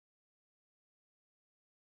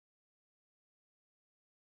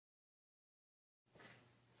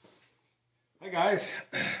Hi guys,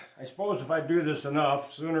 I suppose if I do this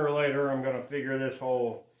enough, sooner or later I'm going to figure this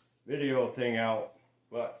whole video thing out,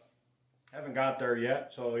 but haven't got there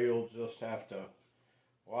yet, so you'll just have to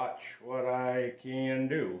watch what I can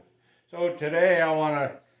do. So today I want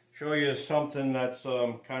to show you something that's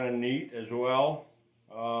kind of neat as well.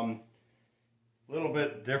 A little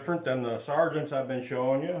bit different than the sergeants I've been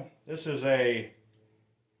showing you. This is a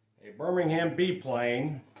Birmingham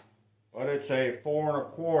biplane, but it's a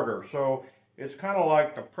 4 1/4, so it's kind of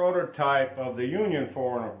like the prototype of the Union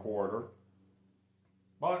 4 1/4,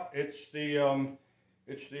 but it's the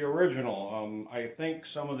original. I think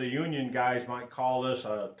some of the Union guys might call this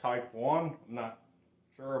a Type 1. I'm not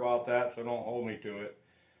sure about that, so don't hold me to it.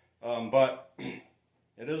 But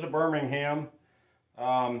it is a Birmingham.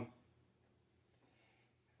 And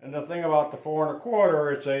the thing about the 4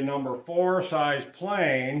 1/4, it's a number 4 size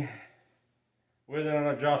plane with an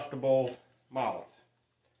adjustable mouth.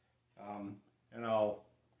 And I'll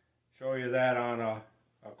show you that on a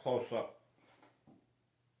close-up.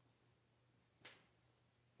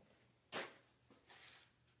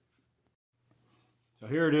 So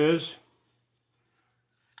here it is.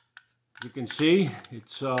 You can see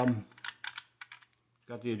it's got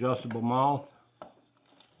the adjustable mouth,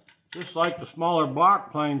 just like the smaller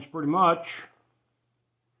block planes pretty much.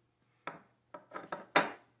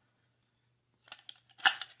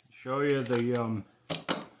 Show you the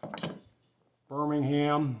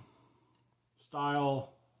Birmingham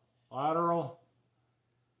style lateral,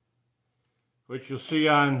 which you'll see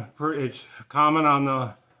on, it's common on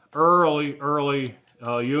the early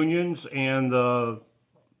Unions and the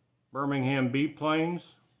Birmingham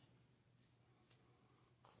biplanes.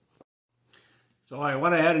 So I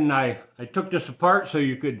went ahead and I took this apart so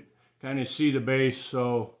you could kind of see the base.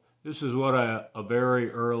 So this is what a very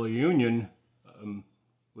early Union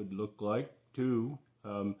would look like too.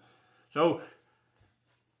 So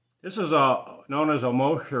this is known as a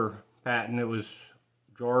Mosher patent. It was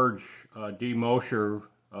George D. Mosher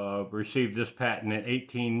received this patent in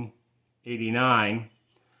 1889.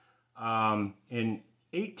 In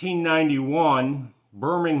 1891,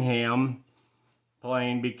 Birmingham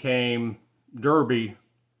plane became Derby.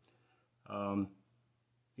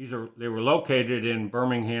 They were located in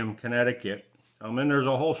Birmingham, Connecticut. And there's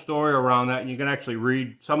a whole story around that, and you can actually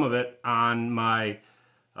read some of it on my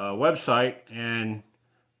website, and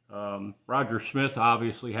Roger Smith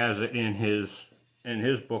obviously has it in his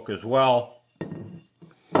book as well.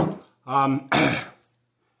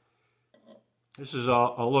 This is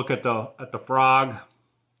a look at the frog,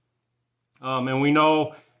 and we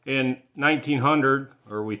know in 1900,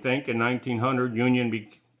 or we think in 1900,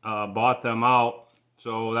 Union bought them out,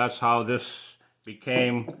 so that's how this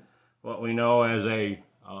became what we know as a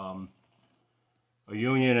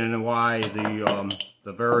Union, and why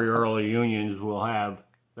the very early Unions will have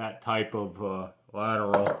that type of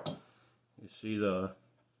lateral. You see the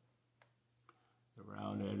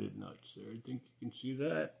round-headed nuts there. I think you can see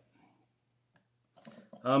that.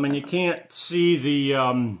 And you can't see the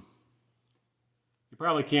you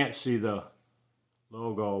probably can't see the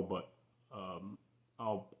logo, but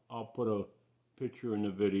I'll put a picture in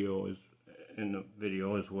the video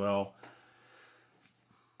as well.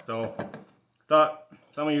 So thought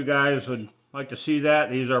some of you guys would like to see that.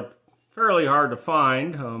 These are fairly hard to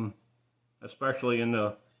find, especially in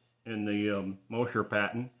the Mosher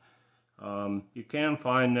patent. You can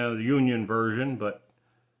find the Union version, but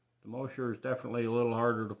the Mosher is definitely a little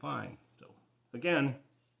harder to find. So again,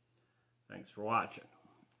 thanks for watching.